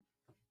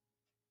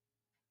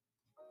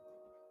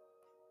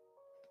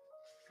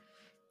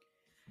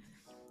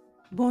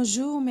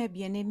Bonjour mes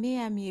bien-aimés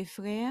amis et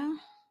frères,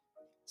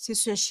 c'est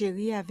Sœur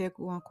Chérie avec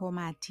ou encore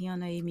matin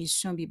dans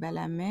l'émission Bible à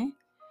la main.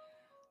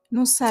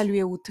 Nous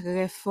saluons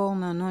très fort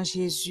dans nom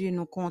Jésus,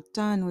 nous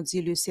contents, nous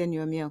dit le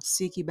Seigneur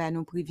merci qui bat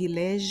nos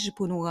privilèges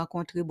pour nous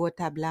rencontrer beau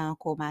table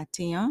encore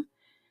matin,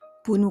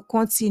 pour nous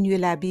continuer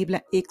la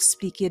Bible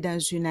expliquée dans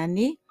une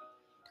année,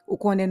 ou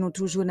qu'on est nous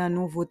toujours dans le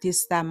Nouveau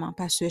Testament,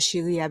 parce que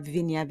Chérie a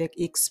venu avec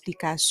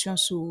explication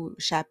sur le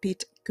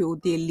chapitre que vous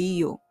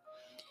déliez.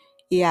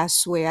 Et à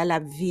souhait, elle a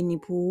venu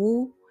pour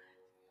vous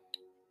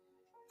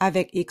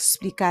avec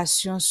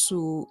explication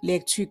sur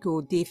lecture que vous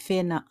avez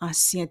fait dans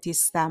l'Ancien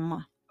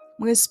Testament.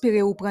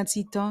 J'espère vous prendre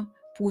petit temps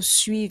pour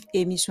suivre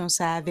l'émission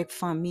ça avec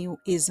famille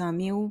et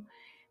amis.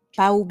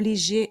 Pas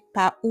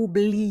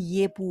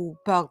oublier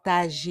pour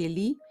partager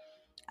li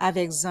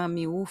avec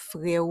amis ou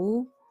frères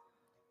ou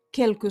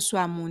quel que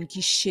soit le monde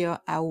qui cher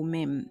à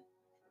vous-même.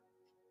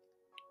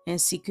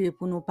 Ainsi que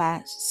pour nous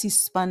pas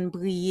suspendre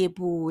prier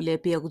pour les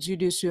perdus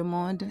de ce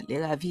monde,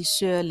 les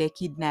ravisseurs, les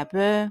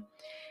kidnappeurs,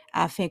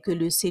 afin que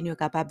le Seigneur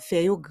capable de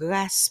faire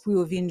grâce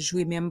pour venir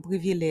jouer même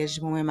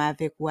privilège moi-même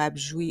avec vous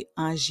jouer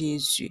en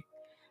Jésus.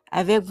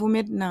 Avec vous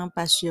maintenant,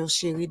 Pasteur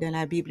Chérie, dans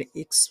la Bible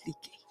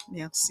expliquée.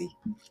 Merci.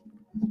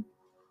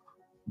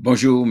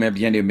 Bonjour mes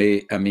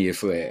bien-aimés amis et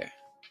frères.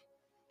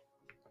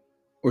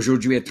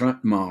 Aujourd'hui est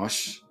 30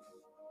 mars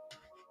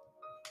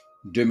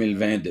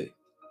 2022.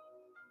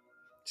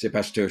 C'est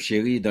Pasteur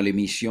Chérie dans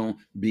l'émission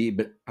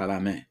Bible à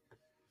la main.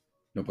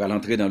 Nous allons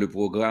entrer dans le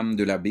programme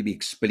de la Bible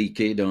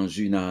expliquée dans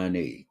une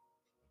année.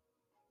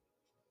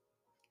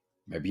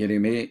 Mes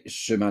bien-aimés,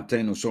 ce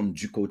matin, nous sommes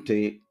du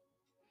côté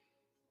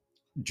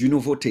du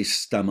Nouveau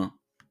Testament,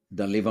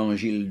 dans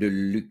l'évangile de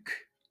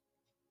Luc.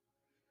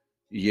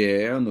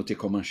 Hier, nous avons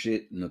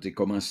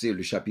commencé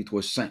le chapitre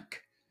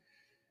 5.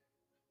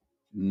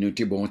 Nous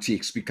avons bon une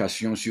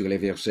explication sur les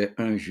versets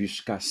 1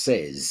 jusqu'à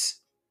 16.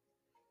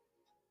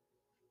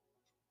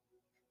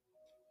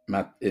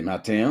 Et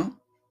matin,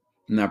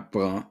 on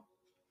apprend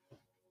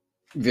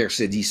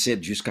verset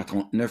 17 jusqu'à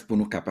 39 pour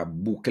nous capables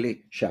de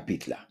boucler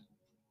chapitre là.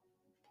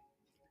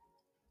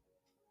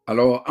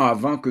 Alors,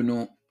 avant que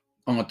nous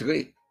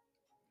entrions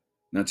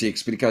dans cette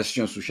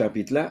explication sur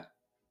chapitre là,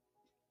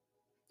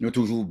 nous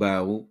toujours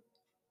barrons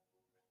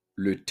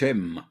le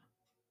thème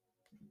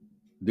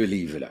de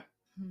livre là.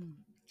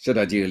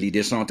 C'est-à-dire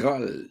l'idée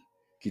centrale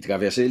qui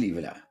traverse le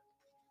livre là.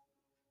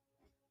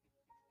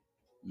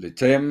 Le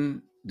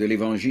thème de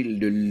l'évangile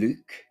de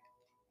Luc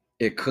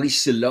est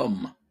Christ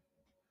l'homme.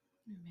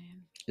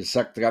 Et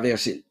ça qui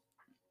traverse.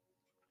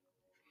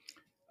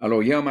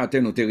 Alors, hier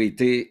matin, nous avons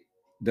été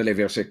dans les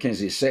versets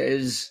 15 et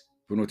 16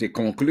 pour nous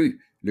conclure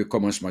le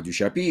commencement du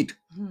chapitre.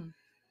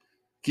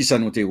 Qui ça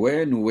nous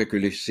ouais, nous voyons que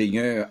le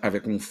Seigneur,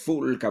 avec une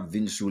foule qui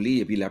vient sous lui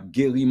et puis il a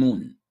guéri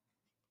monde.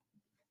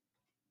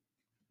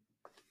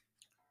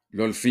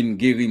 L'olfin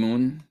guéri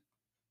monde.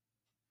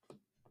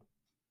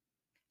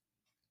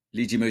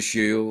 Il dit,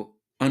 monsieur,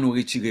 on nous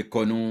retire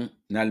conon,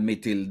 on le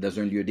mettre dans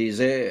un lieu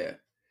désert.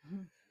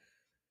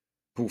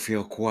 Pour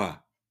faire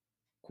quoi?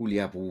 Qu'il y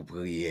a pour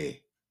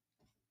prier.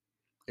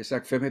 Et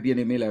ça fait bien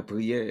aimer la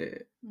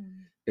prière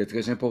est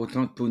très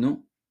importante pour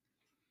nous.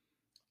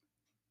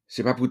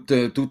 C'est pas pour tout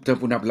le temps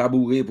pour nous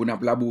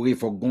labourer, il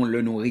faut qu'on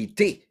le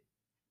nourriture.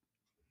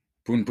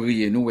 Pour nous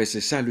prier, nous, et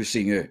c'est ça le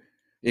Seigneur.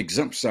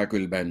 Exemple ça que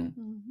le banon.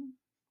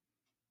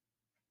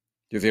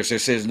 Le verset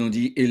 16 nous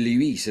dit, et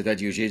lui,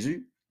 c'est-à-dire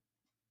Jésus,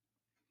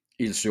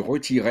 il se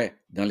retirait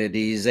dans les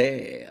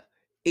déserts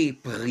et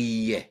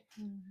priait.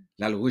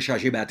 Là, le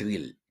recharger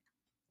batterie.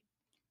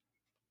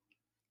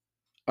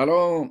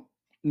 Alors,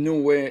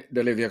 nous,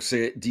 dans les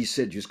versets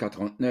 17 jusqu'à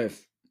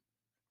 39,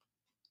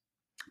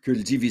 que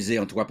le divisé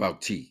en trois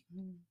parties.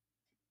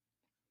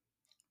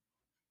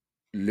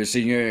 Le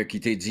Seigneur qui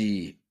t'a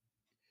dit,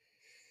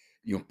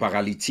 un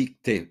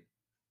paralytique, tes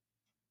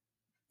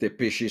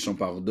péchés sont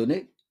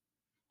pardonnés.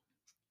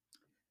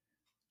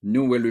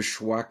 Nous, le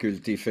choix que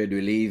t'ai fait de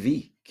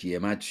Lévi, qui est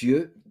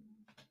Matthieu,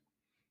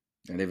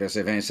 dans les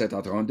versets 27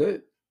 à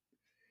 32.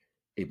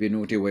 Et puis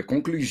nous, t'ai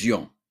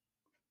conclusion,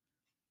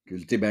 que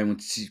t'ai ben une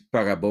petite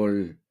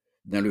parabole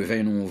dans le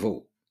vin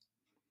nouveau,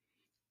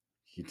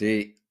 qui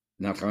était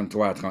dans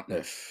 33 à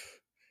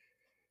 39.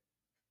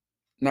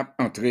 Nous avons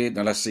entré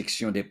dans la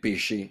section des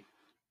péchés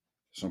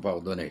sont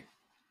pardonnés.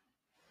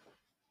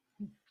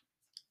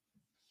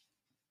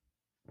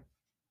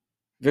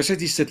 Verset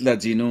 17 là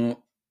dit nous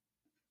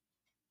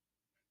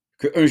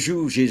qu'un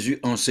jour Jésus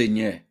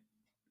enseignait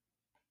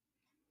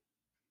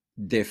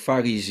des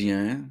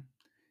pharisiens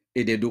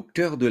et des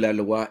docteurs de la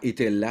loi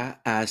étaient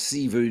là,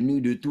 assis,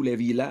 venus de tous les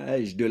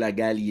villages de la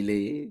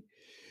Galilée,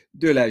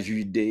 de la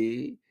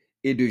Judée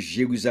et de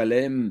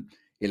Jérusalem,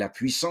 et la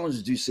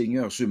puissance du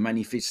Seigneur se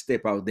manifestait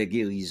par des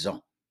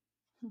guérisons.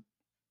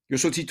 Je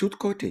sorti de tous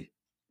côtés.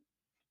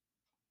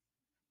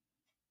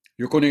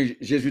 Je connais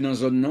Jésus dans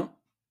zone non.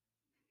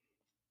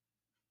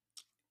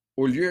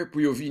 Au lieu pour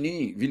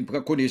venir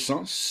prendre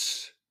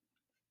connaissance,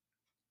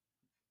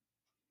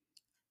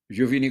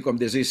 je venais comme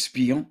des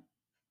espions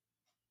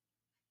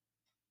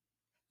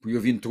pour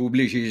venir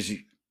troubler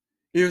Jésus.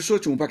 Et je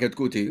sorti un paquet de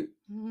côté.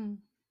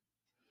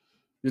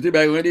 Yo te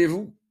bay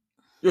rendez-vous.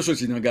 Yo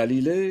sorti dans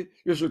Galilée,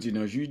 yo sorti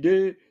dans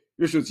Judée,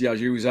 yo sorti à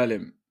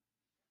Jérusalem.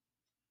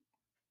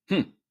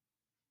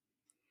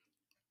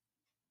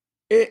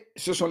 Et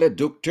ce sont les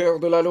docteurs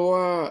de la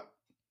loi,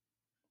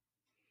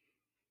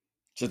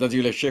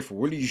 c'est-à-dire les chefs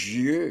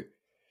religieux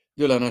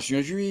de la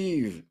nation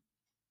juive.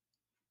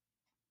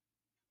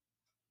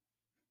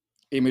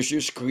 Et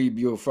monsieur scribe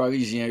yo,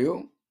 pharisien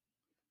yo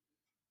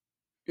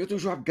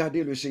toujours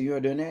regardé le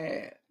Seigneur d'un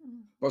air.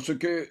 Parce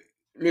que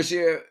le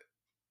Seigneur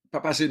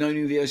pas passé dans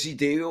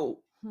l'université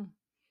yo.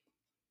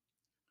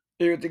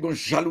 Et yo te gon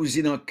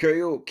jalousie dans le cœur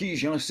yo, qui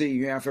j'en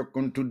Seigneur a fait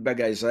contre toute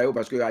bagaille ça yo,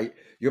 parce que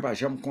yo pas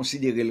jamais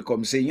considéré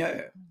comme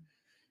Seigneur.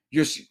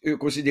 Yo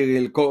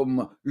considéré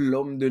comme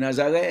l'homme de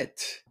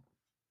Nazareth.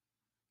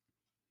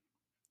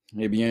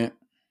 Eh bien,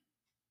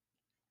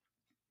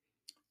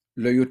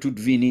 là yo tout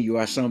vini yo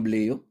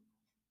assemblé yo.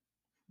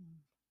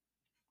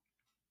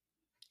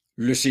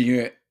 Le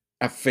Seigneur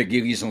a fait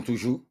guérison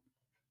toujours.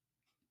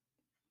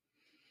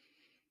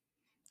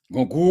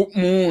 Gon groupe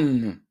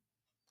monde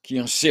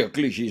qui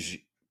encercle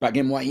Jésus. Pas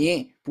de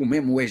moyen pour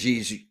même voir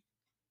Jésus.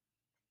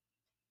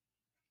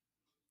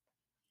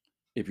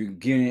 Et puis,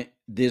 il y a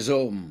des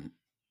hommes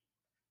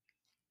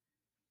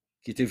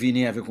qui étaient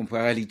venus avec un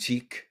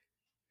paralytique,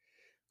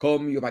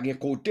 comme il n'y a pas de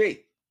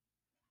côté.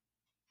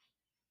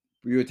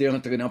 Puis, il était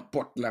entré dans la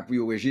porte là pour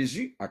voir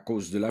Jésus à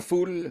cause de la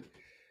foule.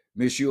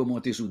 Monsieur a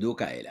monté sous dos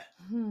là.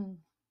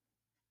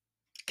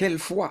 Quelle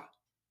fois?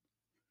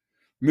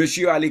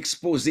 Monsieur a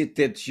exposé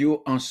tête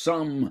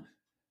ensemble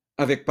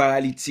avec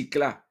paralytique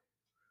là,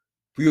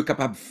 pour être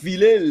capable de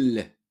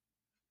filer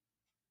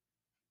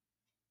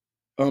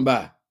en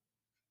bas.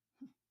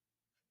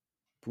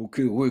 Pour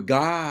que le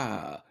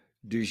regard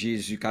de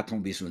Jésus qu'a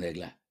tombé sur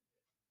nègre là.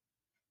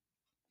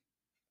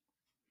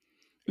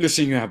 Le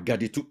Seigneur a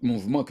regardé tout le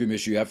mouvement que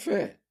monsieur a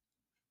fait.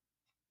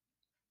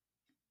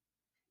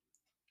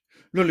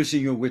 Là, le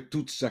Seigneur voit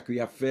tout ça qu'il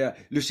a fait.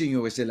 Le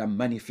Seigneur, c'est la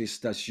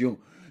manifestation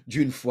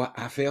d'une foi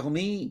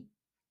affermie.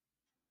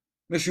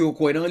 Monsieur au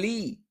coin dans le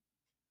lit.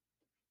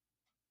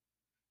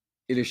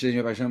 Et le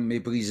Seigneur va jamais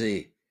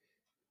mépriser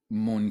le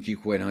monde qui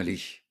croit dans le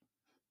lit.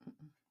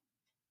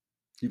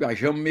 Il va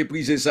jamais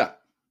mépriser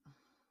ça.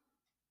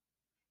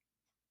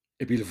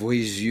 Et puis il voit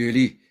les yeux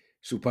li,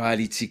 sous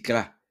paralytique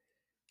là,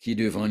 qui est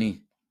devant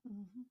lui.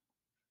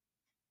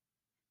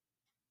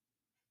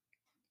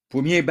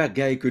 Premier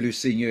bagaille que le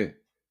Seigneur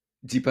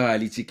dit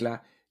paralytique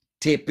là,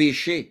 tes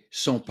péchés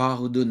sont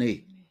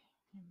pardonnés.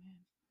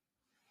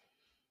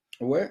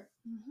 Ouais.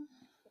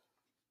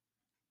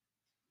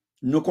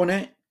 Nous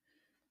connaissons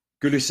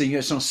que le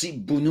Seigneur est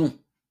sensible pour nous.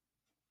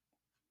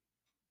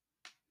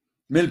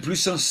 Mais le plus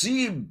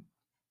sensible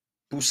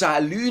pour ça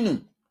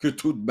nous que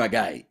toute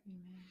bagaille.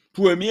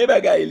 Premier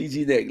bagaille, il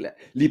dit nègre,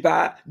 il n'a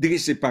pas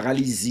adressé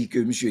paralysie que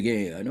monsieur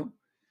gagne, non?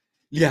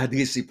 Il a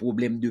adressé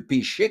problème de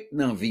péché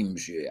dans la vie,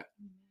 monsieur.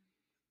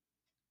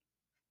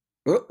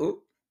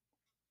 Oh.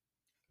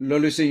 Là,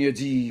 le Seigneur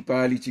dit,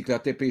 paralytique, là,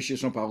 tes péchés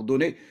sont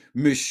pardonnés.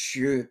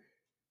 Monsieur,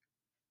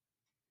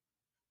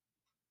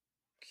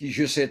 qui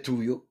je sais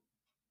tout, yo,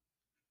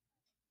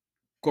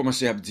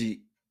 commencé à dire,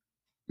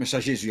 mais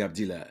ça Jésus a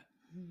dit là.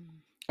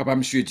 Après,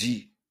 monsieur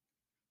dit,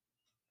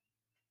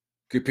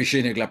 que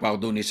péché n'est pas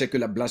pardonné, c'est que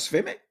la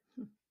blasphémé.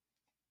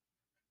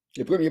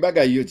 Le premier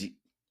bagaille, il dit.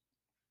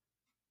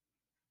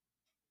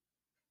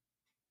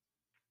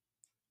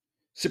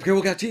 C'est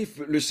prérogatif,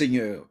 le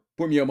Seigneur,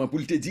 premièrement,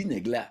 pour te dire,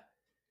 nègre là,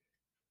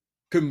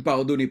 que me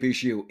pardonne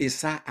péché, et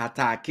ça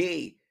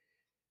attaqué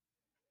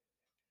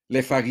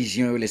les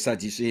pharisiens, les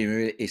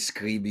sadducéens, les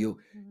scribes.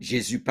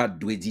 Jésus pas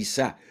doit dire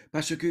ça,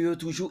 parce que ont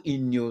toujours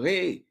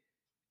ignoré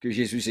que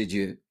Jésus c'est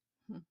Dieu.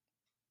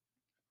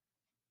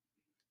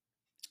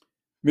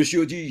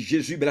 Monsieur dit,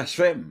 Jésus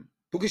blasphème.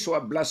 Pour qu'il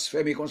soit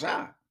blasphémé comme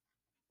ça.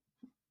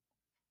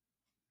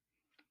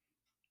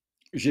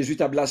 Jésus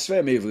t'a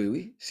blasphémé,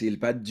 oui, c'est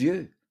pas de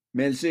Dieu,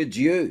 mais c'est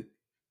Dieu.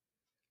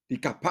 Il est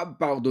capable de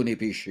pardonner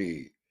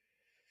péché.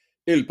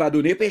 Il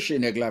pardonne péché,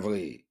 nègre la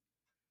vrai.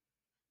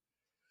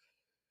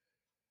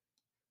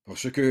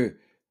 Parce que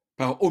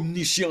par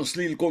omniscience,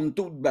 il compte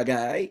toute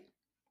bagaille.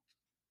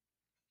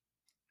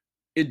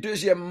 Et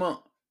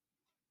deuxièmement,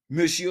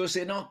 monsieur,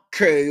 c'est non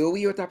que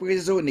oui, il t'a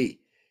raisonné.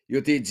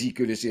 Il t'a dit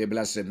que le Seigneur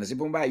blasphème. C'est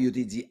pour moi, il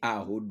t'a dit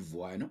à haute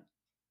voix, non?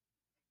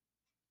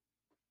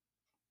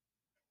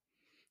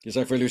 Qu'est-ce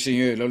que ça fait le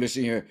Seigneur? Là, le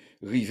Seigneur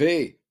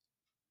rivé,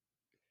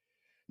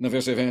 dans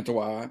verset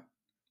 23.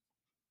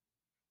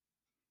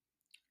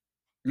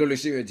 Là, le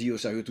Seigneur dit,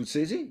 ça a tout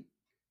saisi.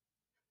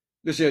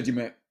 Le Seigneur dit,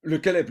 mais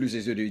lequel est plus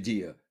aisé de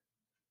dire?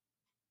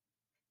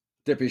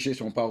 Tes péchés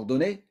sont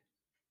pardonnés?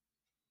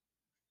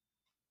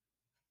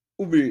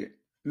 Ou bien,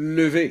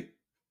 levé.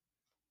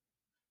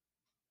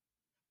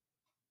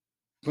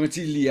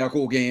 Prends-il li à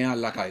qu'on gagne à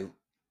la caillou?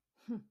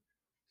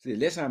 C'est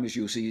là ça,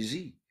 monsieur,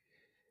 saisi.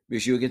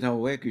 Monsieur,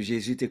 ouais que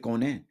Jésus te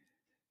connaît.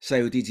 Ça a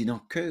été dit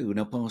dans le cœur, dans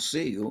la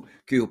pensée,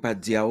 que vous pas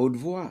dit à haute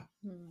voix.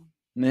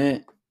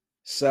 Mais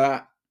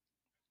ça,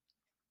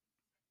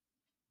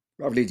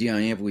 pas voulu dire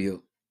rien pour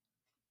vous.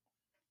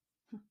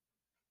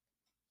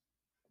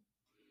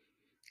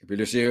 puis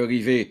le Seigneur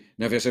arrivé,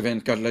 dans verset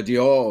 24, l'a dit,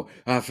 oh,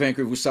 afin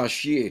que vous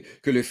sachiez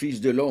que le Fils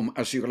de l'homme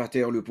a sur la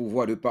terre le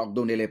pouvoir de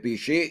pardonner les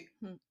péchés.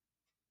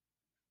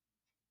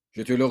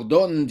 Je te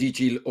l'ordonne,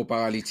 dit-il au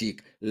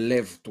paralytique,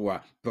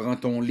 lève-toi, prends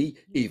ton lit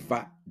et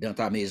va dans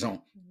ta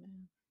maison.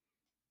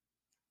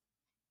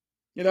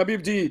 Et la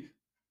Bible dit,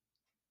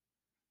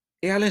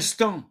 et à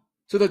l'instant,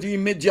 c'est-à-dire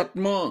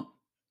immédiatement,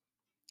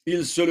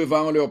 il se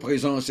leva en leur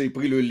présence et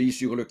prit le lit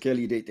sur lequel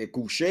il était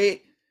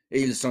couché,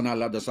 et il s'en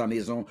alla de sa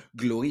maison,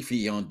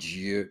 glorifiant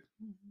Dieu.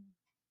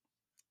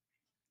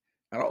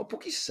 Alors, pour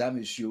qui ça,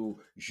 monsieur,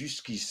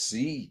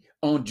 jusqu'ici,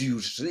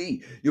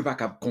 endurci, il n'y a pas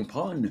qu'à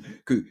comprendre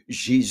que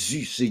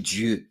Jésus, c'est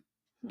Dieu.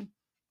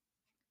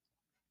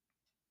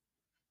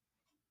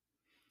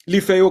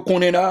 Les faits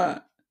qu'on est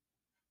là,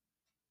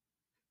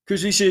 que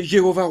c'est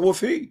Jéhovah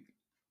Rapha.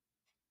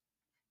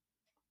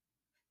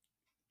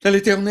 C'est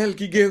l'Éternel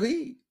qui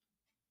guérit.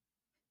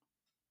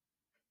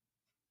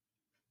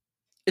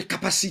 Et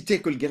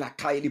capacité que le gars la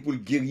caille pour le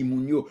guérir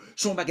moun yo,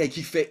 son bagay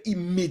qui fait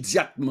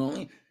immédiatement.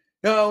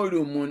 Ah,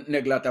 le monde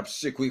nèg la tape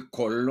secoué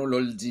col,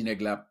 l'ol dit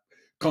nèg la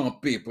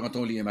camper prend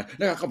ton lien match.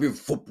 Nèg la camper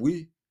fop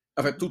oui,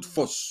 avec toute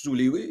force sous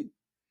les oui.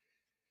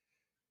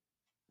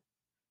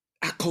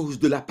 À cause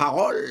de la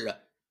parole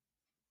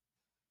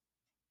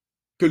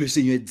que le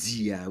Seigneur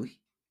dit ah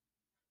oui.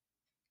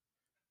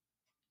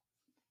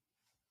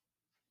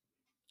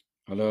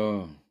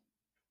 Alors,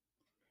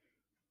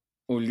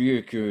 au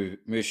lieu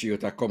que monsieur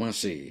t'a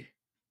commencé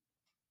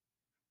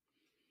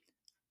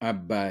à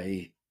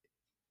bailler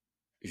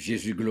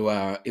Jésus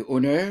gloire et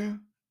honneur,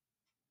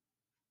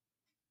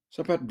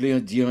 ça pas te blé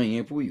dire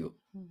rien pour yo.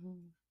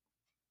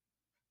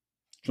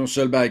 Son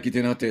seul bail qui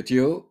était dans la tête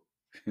yo,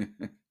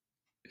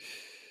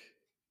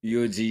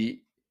 yo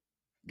dit,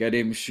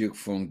 regardez monsieur qui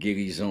font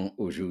guérison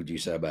au jour du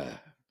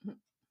sabbat.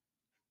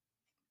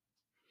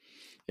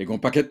 Et qu'on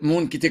paquet de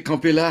monde qui était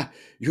campé là,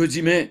 yo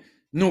dit, mais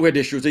nous avons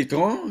des choses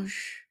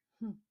étranges.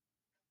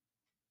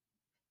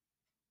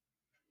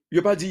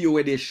 Yo pas dit yo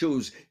des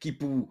choses qui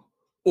pour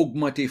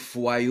augmenter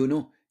foi yo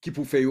non, qui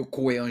pour faire yo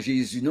croire en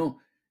Jésus non.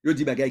 Yo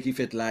dit bagay qui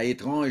fait là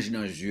étrange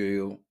dans les yeux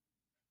yo.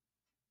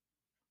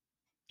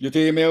 Yo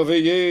t'es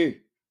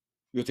émerveillé,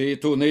 yo t'es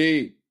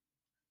étonné.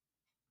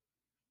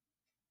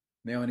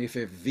 Mais en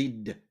effet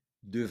vide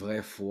de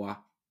vraie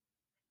foi.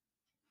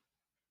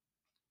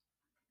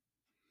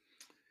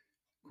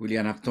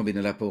 Julian a tombé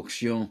dans la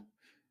portion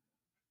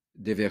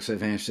des versets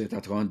 27 à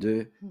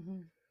 32.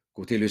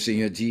 Côté le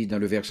Seigneur dit dans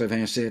le verset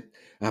 27,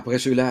 après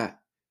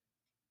cela,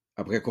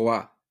 après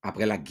quoi?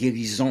 Après la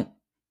guérison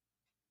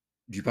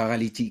du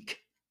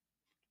paralytique.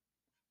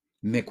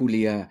 Mais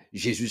Koulia,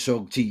 Jésus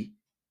sortit.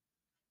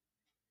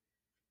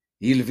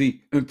 Il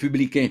vit un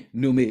publicain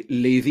nommé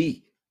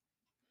Lévi.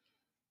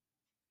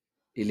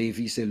 Et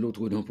Lévi, c'est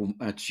l'autre nom pour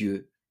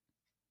Matthieu.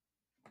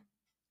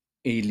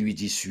 Et il lui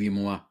dit,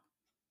 suis-moi.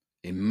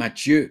 Et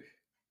Matthieu,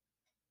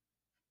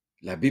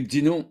 la Bible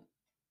dit non,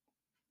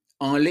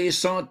 en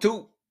laissant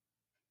tout,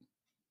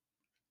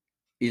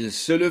 il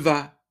se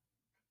leva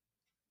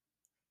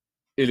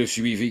et le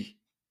suivit.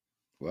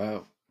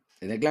 Wow.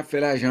 Et les gars fait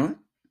l'argent,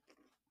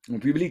 on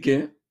public,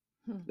 hein?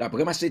 La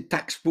vraiment c'est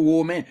taxe pour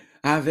Romain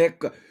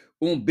avec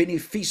un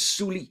bénéfice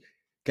sous lui.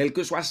 Quel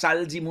que soit ça,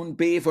 le dit, moun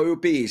paye, faut yo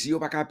payer. Si yo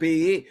pas qu'à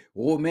payer,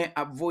 Romain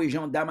a voyé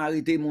gendarme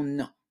arrêter moun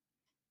nan.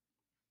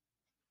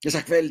 Et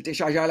ça fait, il te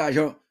chargé à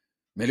l'argent.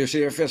 Mais le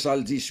Seigneur fait ça,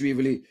 il dit,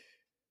 suivez-les.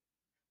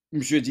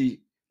 Monsieur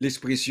dit,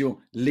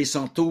 l'expression,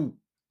 laissant tout.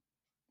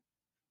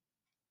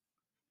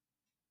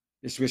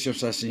 L'expression,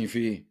 ça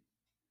signifie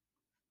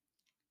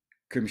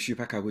que monsieur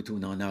pas qu'à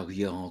retourner en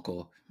arrière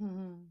encore. Il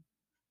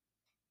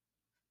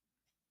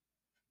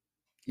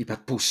n'est pas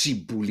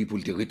possible pour lui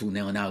te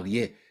retourner en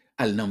arrière,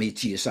 aller dans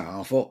métier ça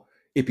en fort,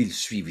 et puis il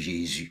suivre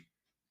Jésus.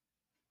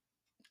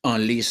 En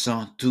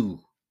laissant tout.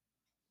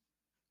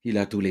 Il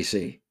a tout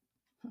laissé.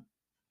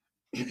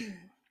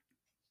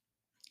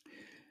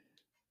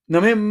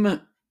 Dans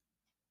même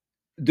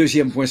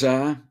deuxième point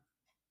ça,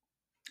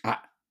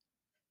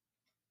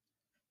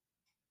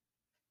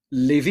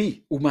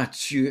 Lévi ou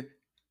Matthieu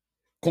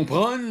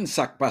comprennent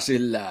ça qui passe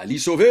là, les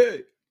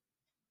sauver.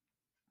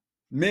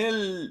 Mais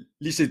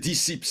les ses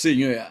disciples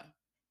Seigneur.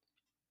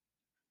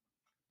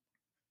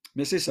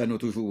 Mais c'est ça nous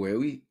toujours,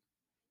 oui.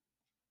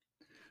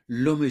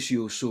 L'homme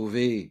monsieur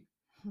sauvé,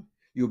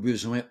 il a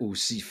besoin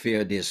aussi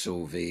faire des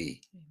sauvés.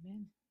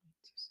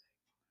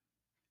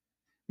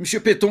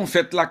 Monsieur Péton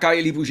fait la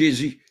caille pour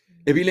Jésus.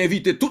 Et puis il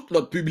invite tout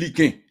l'autre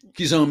publicain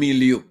qui sont en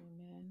milieu.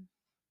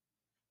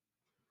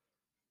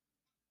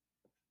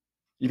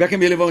 Il n'y a pas qu'un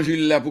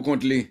l'évangile là pour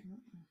compte les.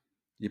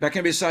 Il n'y a pas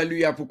qu'un salut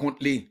là pour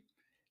compte les.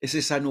 Et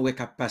c'est ça nous qui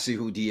passé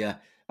aujourd'hui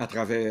à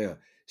travers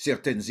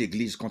certaines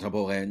églises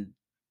contemporaines.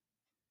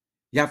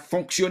 Il a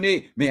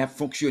fonctionné, mais il a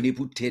fonctionné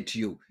pour tête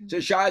yo. C'est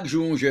chaque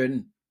jour un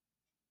jeune.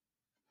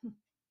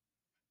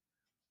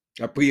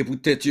 Il a prié pour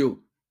tête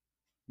yo.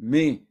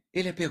 Mais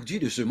elle est perdue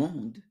de ce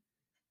monde.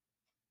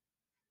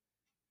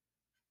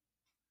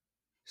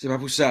 C'est pas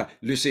pour ça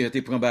le Seigneur te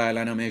prend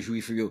là dans main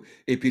juif yo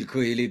et puis il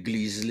crée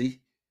l'église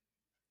li.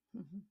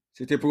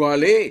 C'était pour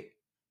aller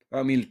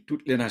parmi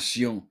toutes les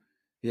nations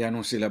et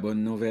annoncer la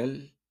bonne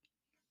nouvelle.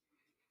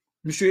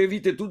 Monsieur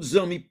évite tous les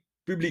amis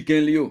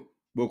publicains,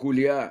 beaucoup il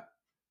y a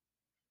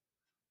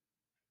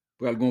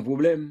pour un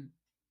problème.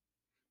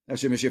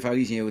 Parce que monsieur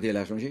pharisien était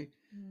là, songez.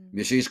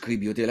 Monsieur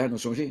scribe était là, non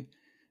songez.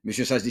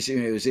 Monsieur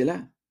Sadducéen était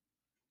là.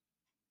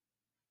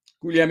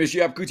 Koulia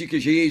monsieur a critiqué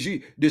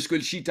Jésus de ce que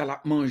le chita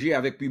a mangé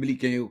avec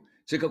publicain.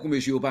 C'est quand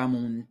monsieur pas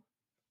monde.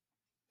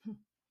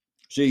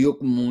 C'est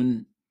yok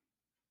monde.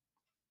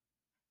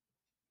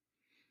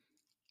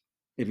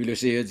 Et puis le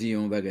Seigneur dit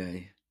un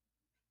bagaille.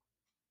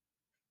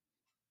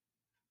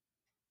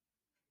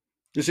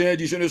 Le Seigneur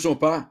dit, ce ne sont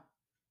pas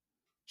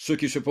ceux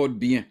qui se portent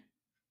bien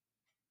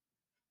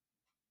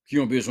qui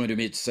ont besoin de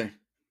médecins,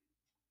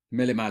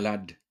 mais les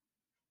malades.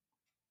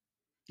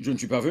 Je ne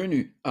suis pas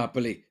venu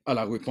appeler à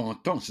la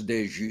repentance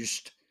des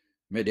justes,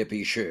 mais des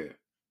pécheurs.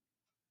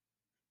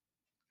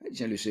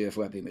 Tiens, le Seigneur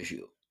frappé,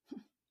 monsieur.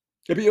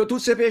 Et puis, il y a tous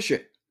ces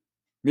péchés.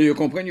 Mais ils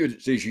comprennent que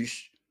c'est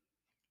juste.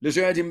 Le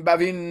Seigneur dit,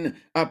 m'bavine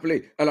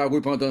appeler à la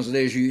repentance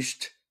des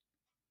justes.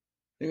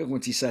 Et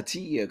quand il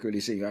satire que le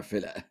Seigneur a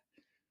fait là,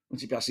 on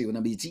s'y passe une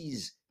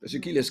bêtise. Parce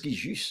qu'il est ce qui est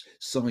juste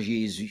sans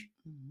Jésus.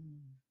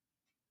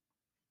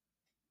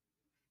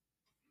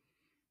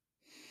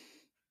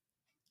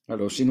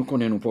 Alors, si nous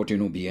connaissons porter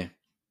nous bien,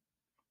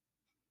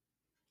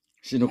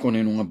 si nous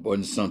connaissons en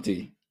bonne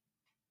santé,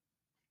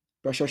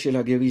 pas chercher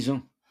la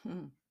guérison.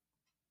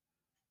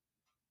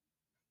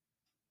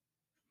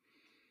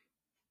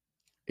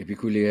 Et puis,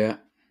 couler,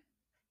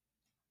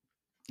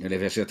 le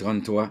verset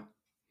 33,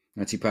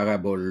 un petit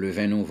parabole, le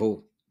vin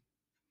nouveau,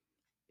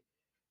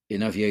 et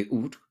dans vieille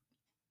outre,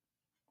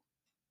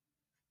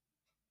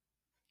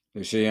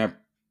 le Seigneur,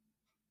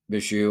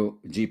 monsieur,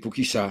 dit, pour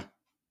qui ça?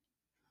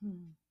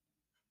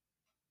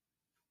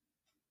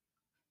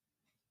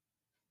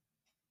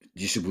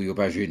 Dit, si vous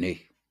pas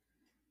jeûner.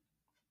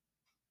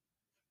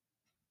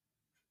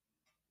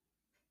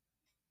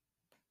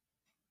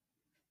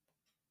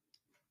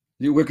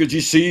 Dit, ouais, que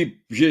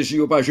disciples, Jésus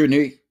n'a pas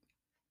jeûné,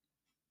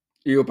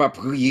 il n'a pas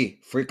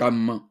prié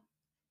fréquemment.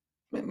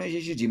 Mais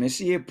Jésus dit, mais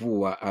si est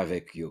pour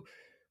avec vous,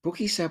 pour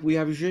qui ça vous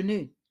avez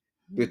jeûné?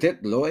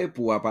 Peut-être là,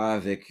 pour pas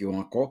avec vous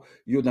encore,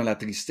 vous dans la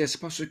tristesse,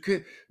 parce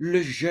que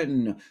le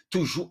jeûne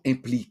toujours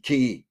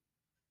impliqué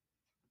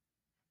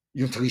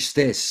une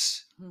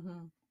tristesse.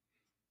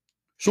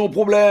 Son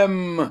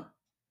problème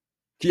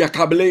qui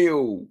accablé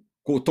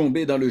qu'on tombe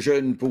dans le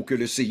jeûne pour que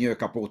le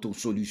Seigneur apporte une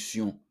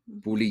solution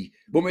pour lui.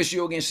 Bon,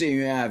 monsieur, il y a un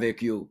Seigneur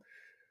avec vous.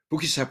 Pour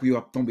qui ça peut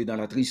tomber dans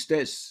la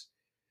tristesse?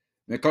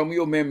 Mais comme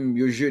vous même,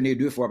 vous jeûnez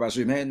 2 fois par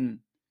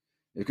semaine,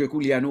 et que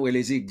Kouliano et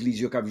les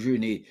églises, vous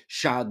jeûnez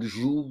chaque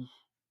jour,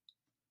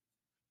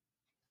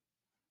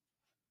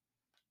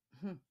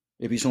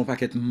 et puis ils sont pas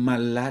qu'être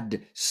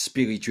malades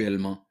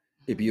spirituellement,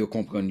 et puis ils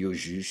comprennent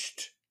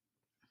juste.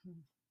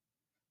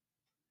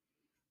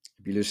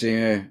 Et puis le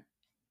Seigneur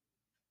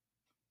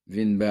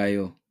vient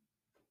bailler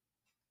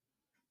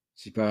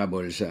si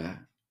parabole ça.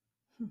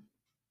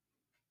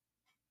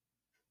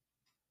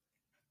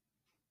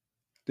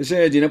 Le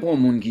Seigneur dit, n'est pas un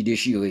monde qui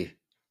déchiré,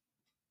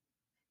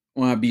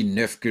 un habit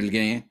neuf que le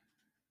gagne,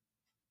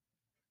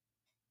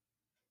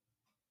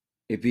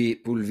 et puis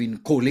pour le vin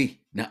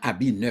coller dans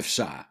habit neuf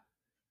ça,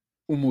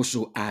 ou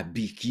morceau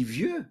habit qui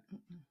vieux,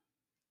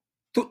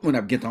 tout le monde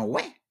a bien en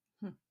ouais.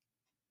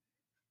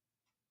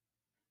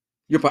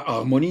 Il n'a pas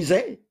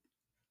harmonisé.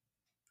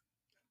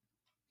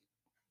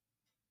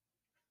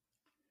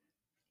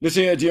 Le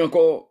Seigneur dit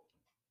encore,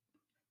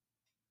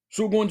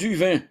 second du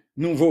vin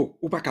nouveau,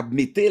 ou pas qu'à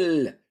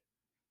mettre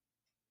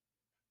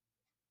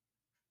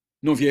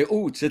non vieux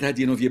out,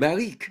 c'est-à-dire non vieux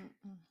barrique.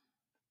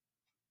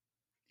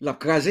 L'a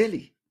crasé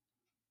li.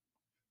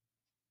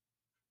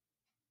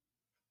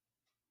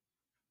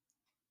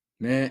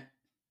 Mais,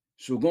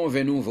 second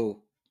vin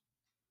nouveau,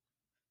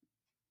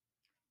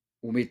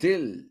 ou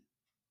mettez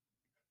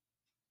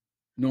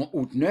non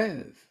out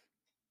neuve,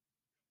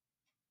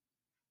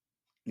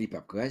 li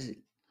pas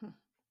crasé.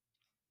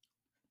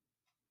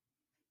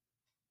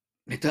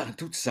 Mais dans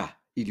tout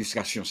ça,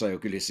 illustration ça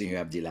que le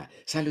Seigneur a dit là,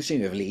 ça le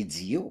Seigneur l'a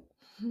dit.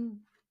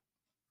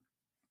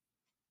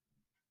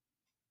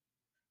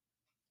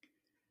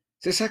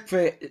 C'est ça que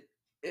fait,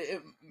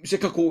 c'est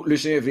quand le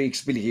Seigneur veut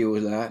expliquer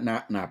là,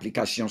 dans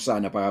l'application ça,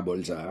 dans la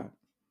parabole ça.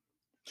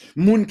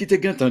 Moun qui te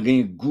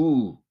gagne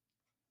goût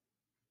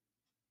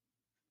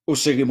aux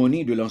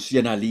cérémonies de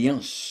l'ancienne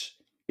alliance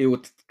et aux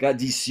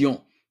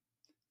traditions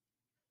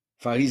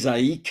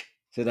pharisaïques,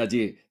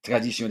 c'est-à-dire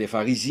tradition des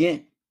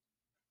pharisiens,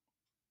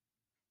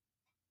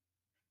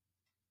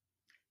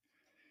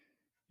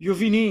 ils ont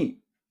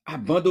fini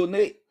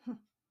abandonné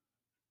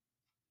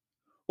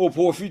au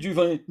profit du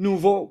vin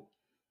nouveau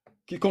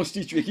qui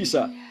constituait qui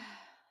ça?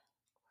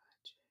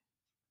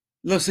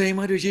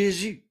 L'enseignement de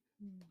Jésus.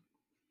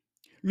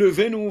 Le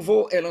vin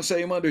nouveau est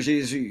l'enseignement de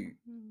Jésus.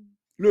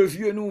 Le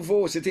vieux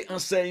nouveau, c'était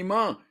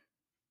enseignement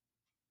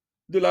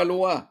de la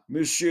loi,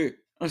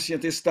 monsieur, Ancien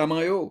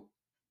Testament. Yo.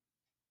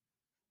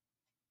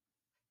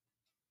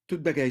 Tout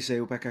bagaille ça,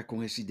 yo pas qu'à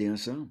coïncider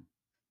ensemble.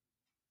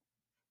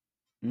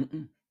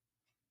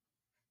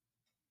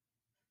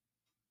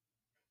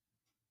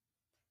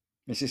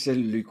 Mais c'est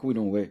celle du coup,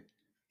 non, ouais,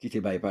 qui te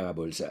baille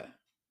parabole ça.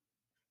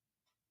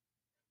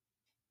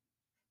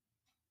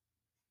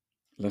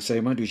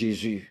 L'enseignement de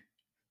Jésus,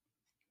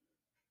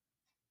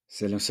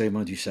 c'est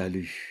l'enseignement du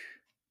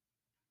salut.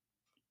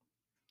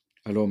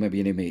 Alors, mes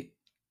bien-aimés,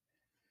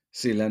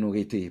 c'est la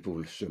nourriture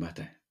pour ce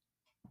matin.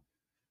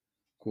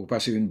 Pour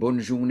passer une bonne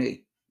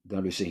journée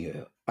dans le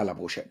Seigneur. À la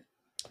prochaine.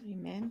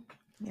 Amen.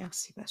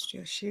 Merci,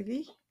 Pasteur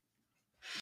Chéri.